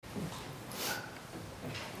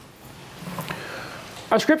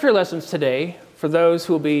Our scripture lessons today, for those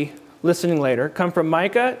who will be listening later, come from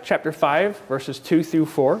Micah chapter 5, verses 2 through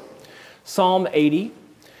 4, Psalm 80,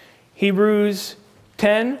 Hebrews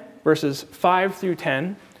 10, verses 5 through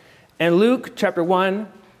 10, and Luke chapter 1,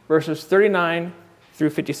 verses 39 through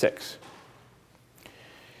 56.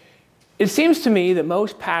 It seems to me that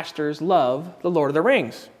most pastors love the Lord of the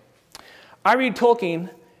Rings. I read Tolkien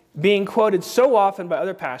being quoted so often by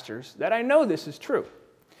other pastors that I know this is true.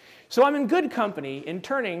 So I'm in good company in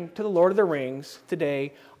turning to the Lord of the Rings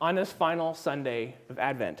today on this final Sunday of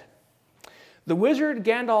Advent. The wizard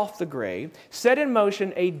Gandalf the Grey set in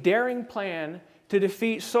motion a daring plan to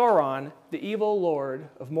defeat Sauron, the evil lord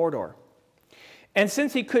of Mordor. And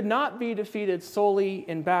since he could not be defeated solely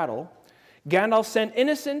in battle, Gandalf sent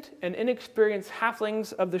innocent and inexperienced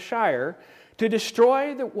halflings of the Shire to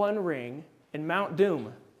destroy the One Ring in Mount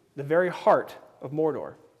Doom, the very heart of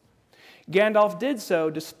Mordor. Gandalf did so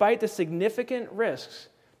despite the significant risks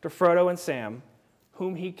to Frodo and Sam,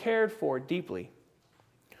 whom he cared for deeply.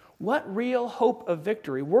 What real hope of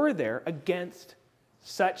victory were there against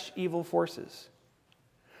such evil forces?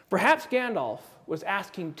 Perhaps Gandalf was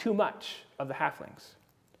asking too much of the halflings.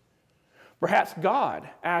 Perhaps God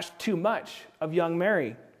asked too much of young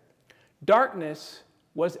Merry. Darkness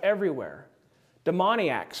was everywhere.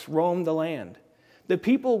 Demoniacs roamed the land. The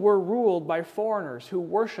people were ruled by foreigners who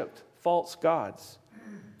worshipped false gods.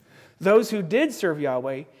 Those who did serve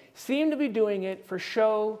Yahweh seemed to be doing it for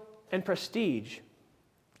show and prestige,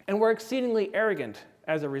 and were exceedingly arrogant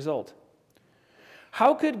as a result.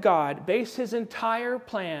 How could God base his entire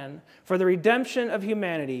plan for the redemption of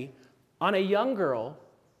humanity on a young girl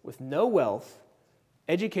with no wealth,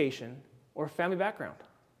 education, or family background?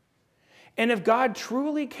 And if God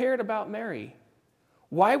truly cared about Mary,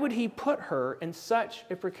 why would he put her in such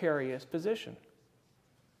a precarious position?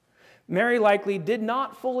 Mary likely did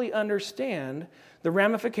not fully understand the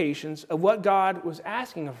ramifications of what God was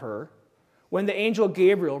asking of her when the angel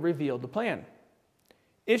Gabriel revealed the plan.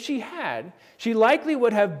 If she had, she likely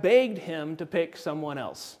would have begged him to pick someone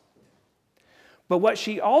else. But what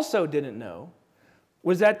she also didn't know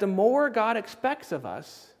was that the more God expects of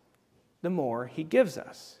us, the more he gives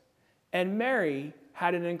us. And Mary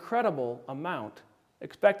had an incredible amount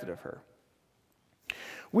expected of her.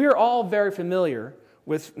 We are all very familiar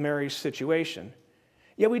with Mary's situation,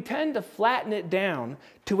 yet we tend to flatten it down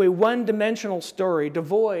to a one-dimensional story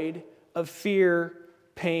devoid of fear,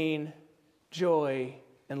 pain, joy,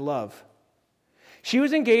 and love. She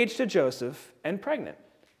was engaged to Joseph and pregnant,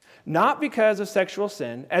 not because of sexual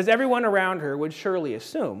sin, as everyone around her would surely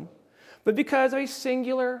assume, but because of a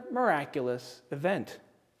singular, miraculous event.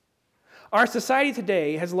 Our society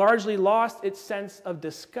today has largely lost its sense of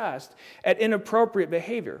disgust at inappropriate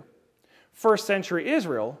behavior. First century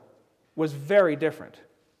Israel was very different.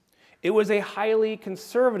 It was a highly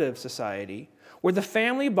conservative society where the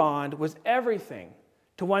family bond was everything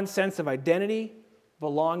to one's sense of identity,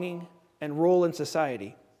 belonging, and role in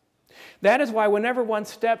society. That is why whenever one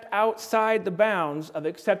stepped outside the bounds of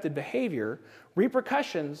accepted behavior,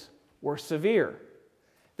 repercussions were severe.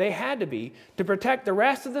 They had to be to protect the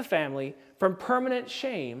rest of the family from permanent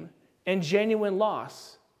shame and genuine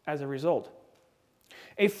loss as a result.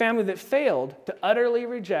 A family that failed to utterly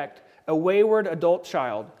reject a wayward adult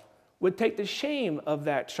child would take the shame of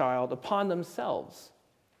that child upon themselves.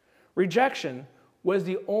 Rejection was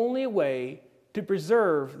the only way to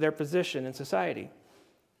preserve their position in society.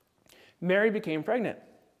 Mary became pregnant.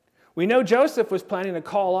 We know Joseph was planning to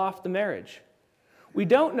call off the marriage. We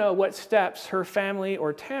don't know what steps her family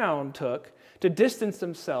or town took to distance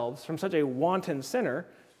themselves from such a wanton sinner,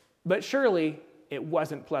 but surely it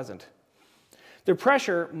wasn't pleasant. The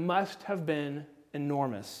pressure must have been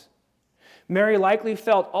enormous. Mary likely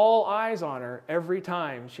felt all eyes on her every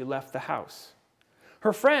time she left the house.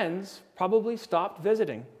 Her friends probably stopped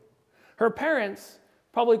visiting. Her parents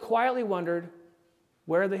probably quietly wondered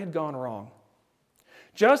where they had gone wrong.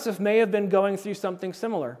 Joseph may have been going through something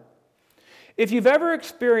similar. If you've ever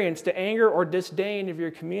experienced the anger or disdain of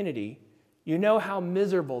your community, you know how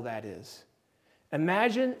miserable that is.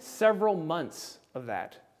 Imagine several months of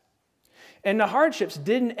that. And the hardships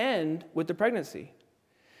didn't end with the pregnancy.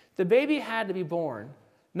 The baby had to be born,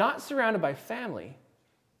 not surrounded by family,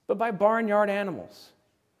 but by barnyard animals.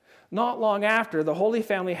 Not long after, the Holy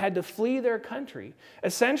Family had to flee their country,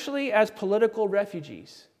 essentially as political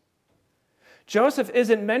refugees. Joseph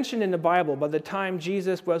isn't mentioned in the Bible by the time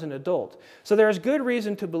Jesus was an adult, so there is good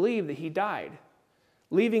reason to believe that he died,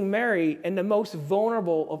 leaving Mary in the most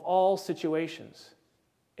vulnerable of all situations,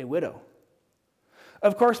 a widow.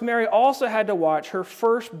 Of course, Mary also had to watch her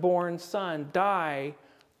firstborn son die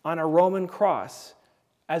on a Roman cross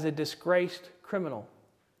as a disgraced criminal.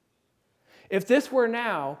 If this were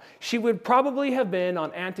now, she would probably have been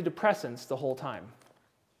on antidepressants the whole time.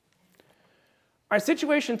 Our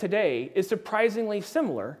situation today is surprisingly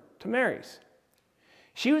similar to Mary's.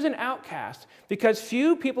 She was an outcast because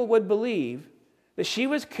few people would believe that she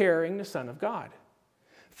was carrying the Son of God.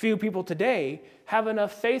 Few people today have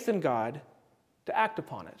enough faith in God to act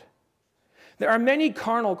upon it. There are many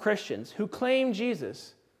carnal Christians who claim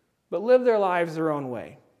Jesus but live their lives their own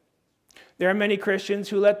way. There are many Christians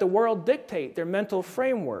who let the world dictate their mental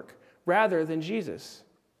framework rather than Jesus.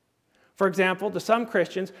 For example, to some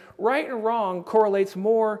Christians, right and wrong correlates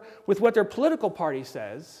more with what their political party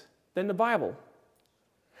says than the Bible.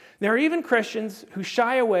 There are even Christians who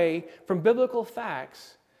shy away from biblical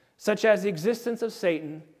facts such as the existence of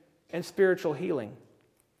Satan and spiritual healing.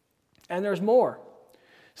 And there's more.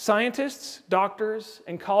 Scientists, doctors,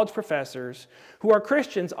 and college professors who are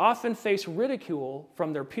Christians often face ridicule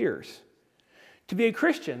from their peers. To be a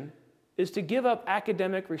Christian is to give up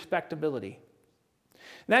academic respectability.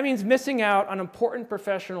 That means missing out on important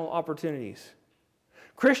professional opportunities.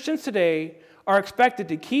 Christians today are expected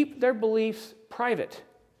to keep their beliefs private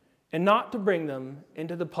and not to bring them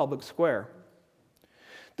into the public square.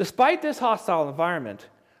 Despite this hostile environment,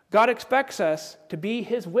 God expects us to be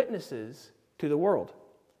His witnesses to the world.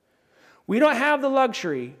 We don't have the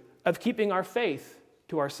luxury of keeping our faith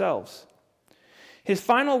to ourselves. His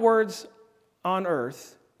final words on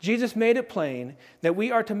earth, Jesus made it plain that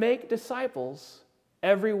we are to make disciples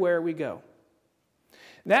everywhere we go.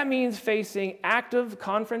 That means facing active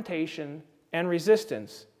confrontation and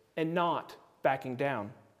resistance and not backing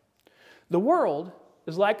down. The world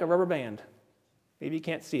is like a rubber band. Maybe you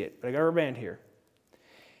can't see it, but I got a rubber band here.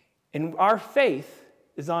 And our faith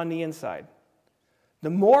is on the inside.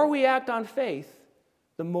 The more we act on faith,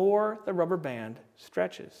 the more the rubber band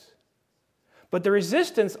stretches. But the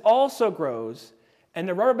resistance also grows, and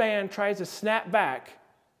the rubber band tries to snap back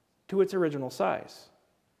to its original size.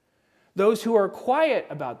 Those who are quiet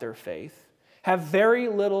about their faith have very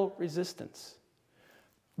little resistance.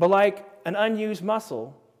 But like an unused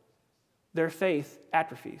muscle, their faith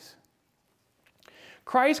atrophies.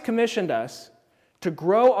 Christ commissioned us to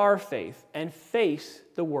grow our faith and face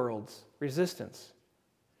the world's resistance.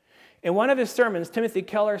 In one of his sermons, Timothy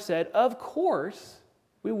Keller said, "Of course,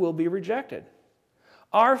 we will be rejected.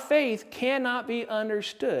 Our faith cannot be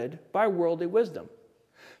understood by worldly wisdom.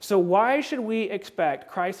 So why should we expect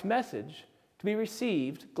Christ's message to be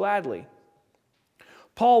received gladly?"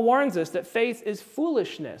 Paul warns us that faith is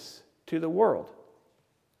foolishness to the world.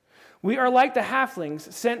 We are like the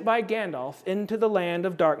halflings sent by Gandalf into the land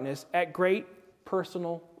of darkness at great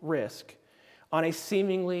personal risk on a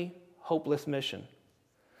seemingly hopeless mission.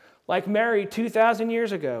 Like Mary 2,000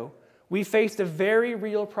 years ago, we faced a very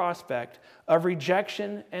real prospect of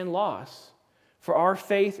rejection and loss for our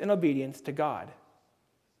faith and obedience to God.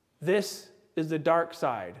 This is the dark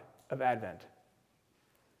side of Advent.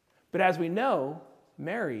 But as we know,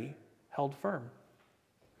 Mary held firm.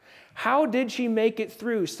 How did she make it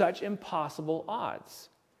through such impossible odds?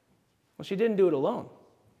 Well, she didn't do it alone.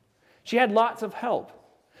 She had lots of help,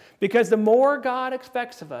 because the more God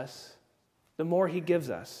expects of us, the more He gives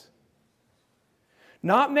us.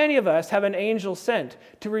 Not many of us have an angel sent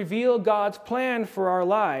to reveal God's plan for our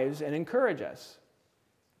lives and encourage us.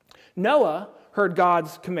 Noah heard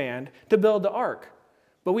God's command to build the ark,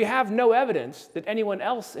 but we have no evidence that anyone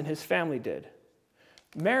else in his family did.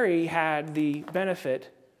 Mary had the benefit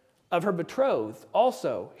of her betrothed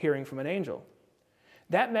also hearing from an angel.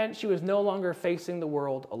 That meant she was no longer facing the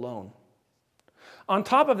world alone. On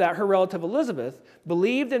top of that, her relative Elizabeth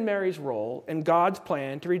believed in Mary's role in God's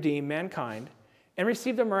plan to redeem mankind and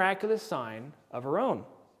received a miraculous sign of her own.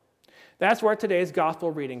 That's where today's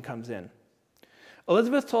gospel reading comes in.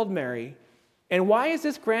 Elizabeth told Mary, "And why is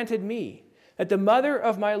this granted me, that the mother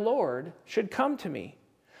of my Lord should come to me?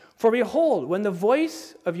 For behold, when the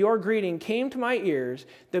voice of your greeting came to my ears,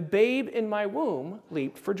 the babe in my womb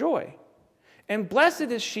leaped for joy. And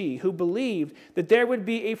blessed is she who believed that there would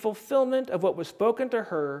be a fulfillment of what was spoken to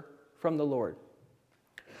her from the Lord."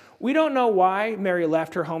 We don't know why Mary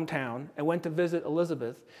left her hometown and went to visit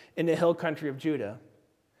Elizabeth in the hill country of Judah.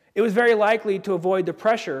 It was very likely to avoid the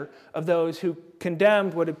pressure of those who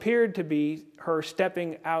condemned what appeared to be her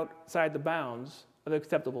stepping outside the bounds of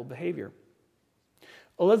acceptable behavior.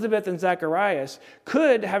 Elizabeth and Zacharias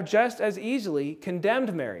could have just as easily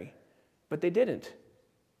condemned Mary, but they didn't.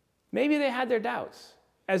 Maybe they had their doubts,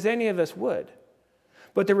 as any of us would.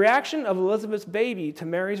 But the reaction of Elizabeth's baby to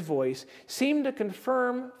Mary's voice seemed to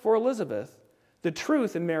confirm for Elizabeth the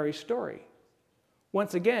truth in Mary's story.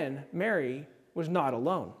 Once again, Mary was not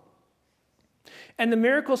alone. And the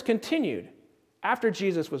miracles continued after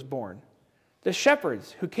Jesus was born. the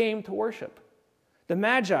shepherds who came to worship, the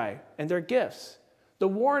Magi and their gifts, the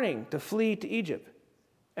warning to flee to Egypt,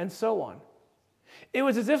 and so on. It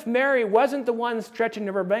was as if Mary wasn't the one stretching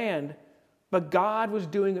the rubber band, but God was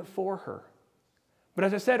doing it for her. But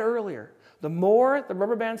as I said earlier, the more the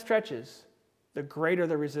rubber band stretches, the greater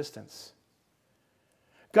the resistance.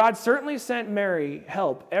 God certainly sent Mary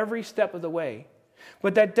help every step of the way,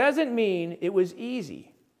 but that doesn't mean it was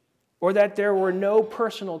easy or that there were no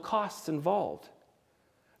personal costs involved.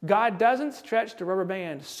 God doesn't stretch the rubber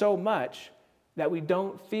band so much that we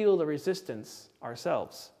don't feel the resistance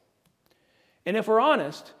ourselves. And if we're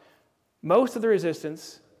honest, most of the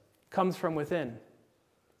resistance comes from within.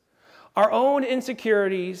 Our own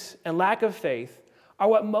insecurities and lack of faith are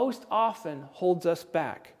what most often holds us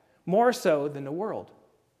back, more so than the world.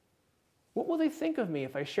 What will they think of me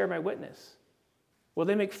if I share my witness? Will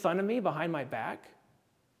they make fun of me behind my back?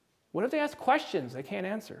 What if they ask questions I can't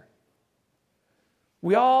answer?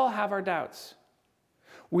 We all have our doubts.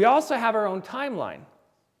 We also have our own timeline.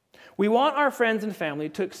 We want our friends and family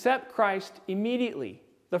to accept Christ immediately,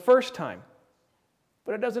 the first time.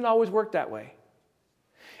 But it doesn't always work that way.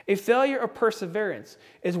 A failure of perseverance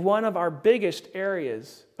is one of our biggest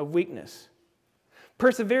areas of weakness.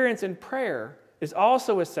 Perseverance in prayer is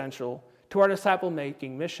also essential to our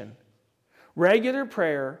disciple-making mission. Regular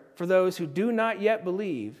prayer for those who do not yet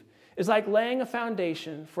believe is like laying a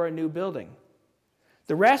foundation for a new building.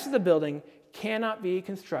 The rest of the building cannot be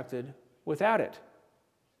constructed without it.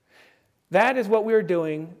 That is what we are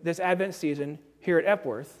doing this Advent season here at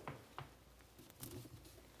Epworth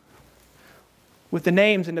with the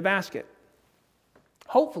names in the basket.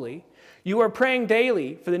 Hopefully, you are praying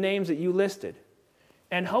daily for the names that you listed.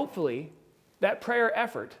 And hopefully, that prayer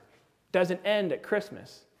effort doesn't end at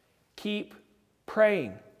Christmas. Keep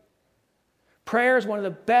praying. Prayer is one of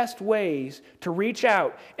the best ways to reach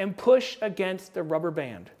out and push against the rubber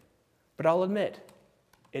band. But I'll admit,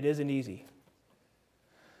 it isn't easy.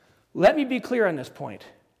 Let me be clear on this point.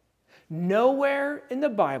 Nowhere in the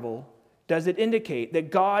Bible does it indicate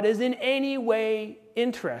that God is in any way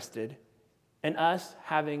interested in us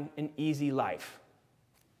having an easy life.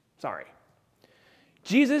 Sorry.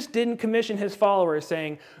 Jesus didn't commission his followers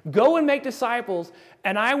saying, "Go and make disciples,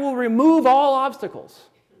 and I will remove all obstacles."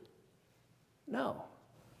 No.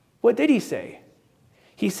 What did he say?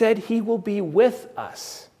 He said he will be with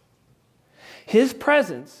us. His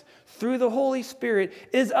presence through the Holy Spirit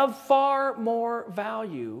is of far more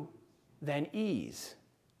value than ease.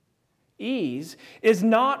 Ease is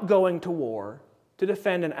not going to war to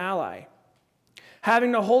defend an ally.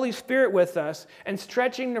 Having the Holy Spirit with us and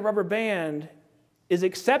stretching the rubber band is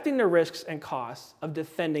accepting the risks and costs of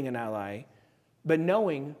defending an ally, but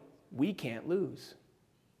knowing we can't lose.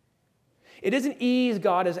 It isn't ease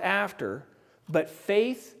God is after, but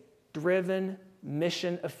faith-driven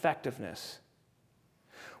mission effectiveness.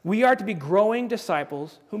 We are to be growing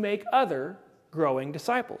disciples who make other growing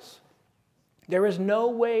disciples. There is no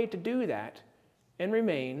way to do that and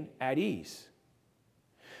remain at ease.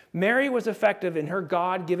 Mary was effective in her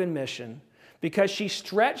God-given mission because she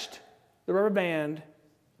stretched the rubber band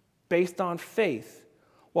based on faith,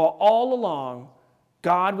 while all along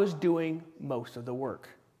God was doing most of the work.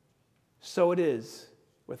 So it is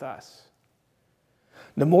with us.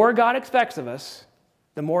 The more God expects of us,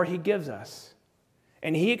 the more he gives us.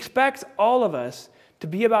 And he expects all of us to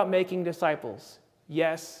be about making disciples.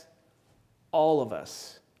 Yes, all of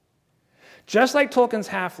us. Just like Tolkien's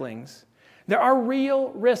halflings, there are real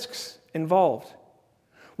risks involved.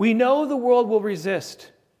 We know the world will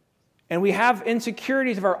resist, and we have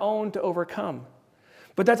insecurities of our own to overcome.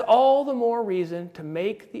 But that's all the more reason to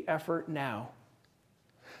make the effort now.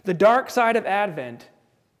 The dark side of Advent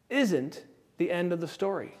isn't the end of the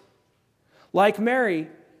story. Like Mary,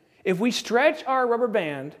 if we stretch our rubber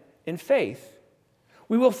band in faith,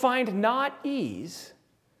 we will find not ease,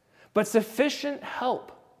 but sufficient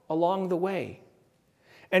help along the way.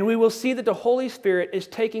 And we will see that the Holy Spirit is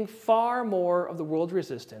taking far more of the world's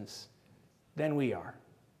resistance than we are.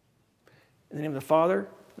 In the name of the Father,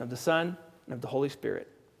 and of the Son, and of the Holy Spirit.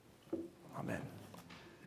 Amen.